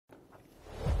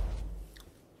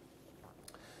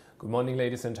Good morning,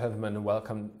 ladies and gentlemen, and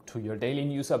welcome to your daily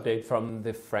news update from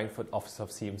the Frankfurt office of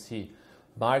CMC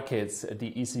Markets.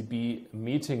 The ECB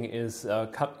meeting is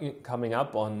coming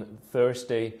up on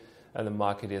Thursday, and the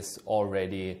market is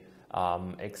already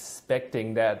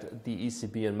expecting that the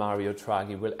ECB and Mario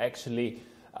Draghi will actually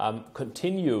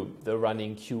continue the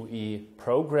running QE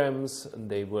programs.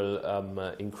 They will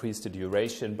increase the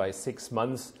duration by 6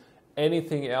 months.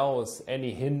 Anything else,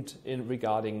 any hint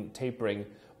regarding tapering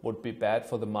would be bad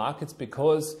for the markets,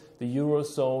 because the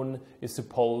Eurozone is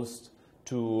supposed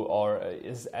to, or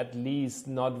is at least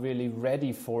not really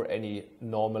ready for any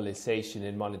normalization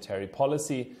in monetary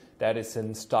policy. That is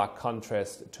in stark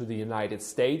contrast to the United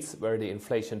States, where the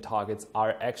inflation targets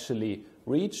are actually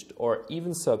reached or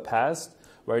even surpassed,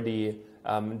 where the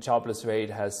jobless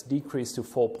rate has decreased to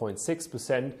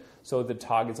 4.6%. So the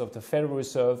targets of the Federal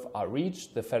Reserve are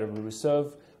reached. The Federal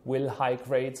Reserve will hike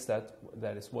rates. That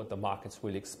is what the markets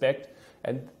will expect.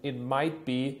 And it might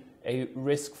be a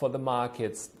risk for the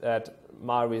markets that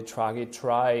Mario Draghi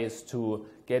tries to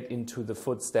get into the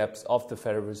footsteps of the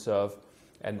Federal Reserve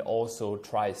and also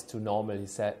tries to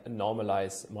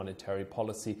normalize monetary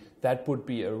policy. That would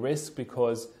be a risk,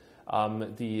 because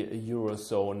the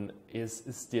Eurozone is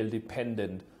still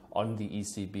dependent on the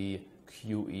ECB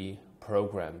QE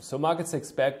program. So markets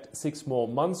expect 6 more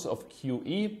months of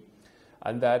QE,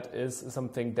 and that is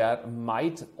something that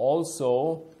might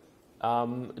also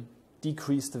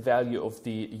decrease the value of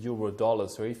the euro dollar.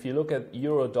 So if you look at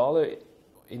euro dollar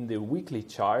in the weekly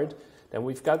chart, then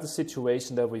we've got the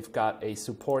situation that we've got a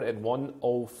support at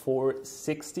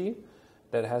 104.60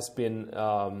 that has been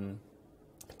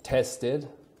tested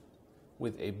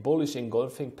with a bullish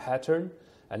engulfing pattern,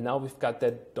 and now we've got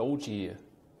that doji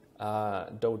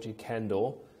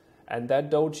candle, and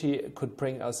that doji could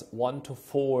bring us 1 to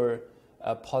 4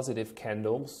 positive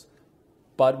candles,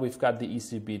 but we've got the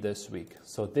ECB this week.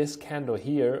 So this candle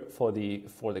here for the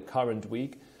current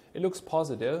week, it looks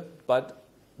positive, but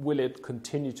will it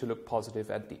continue to look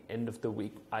positive at the end of the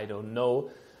week? I don't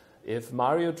know. If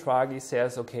Mario Draghi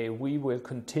says, okay, we will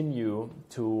continue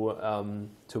to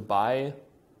buy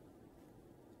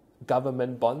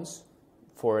government bonds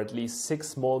for at least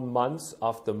 6 more months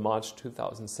after March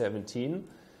 2017,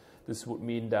 this would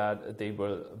mean that they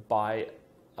will buy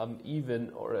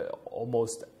even or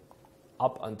almost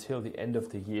up until the end of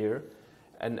the year,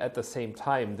 and at the same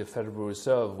time the Federal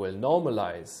Reserve will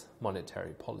normalize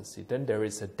monetary policy. Then there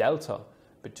is a delta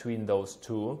between those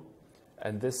two,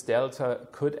 and this delta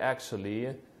could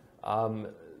actually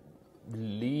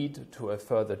lead to a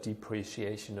further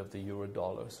depreciation of the euro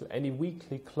dollar. So any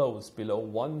weekly close below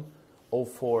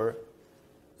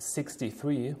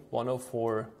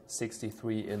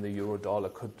 104.63 in the euro dollar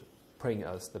could bring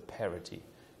us the parity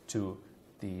to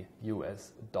the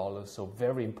US dollar. So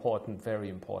very important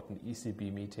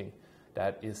ECB meeting.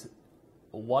 That is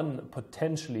one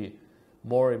potentially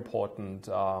more important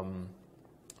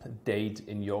date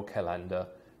in your calendar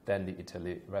than the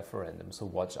Italy referendum. So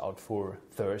watch out for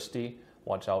Thursday.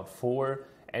 Watch out for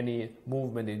any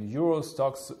movement in euro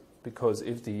stocks, because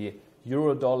if the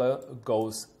euro dollar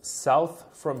goes south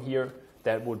from here,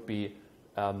 that would be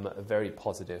very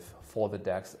positive for the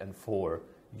DAX and for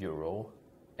euro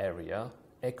area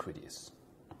equities.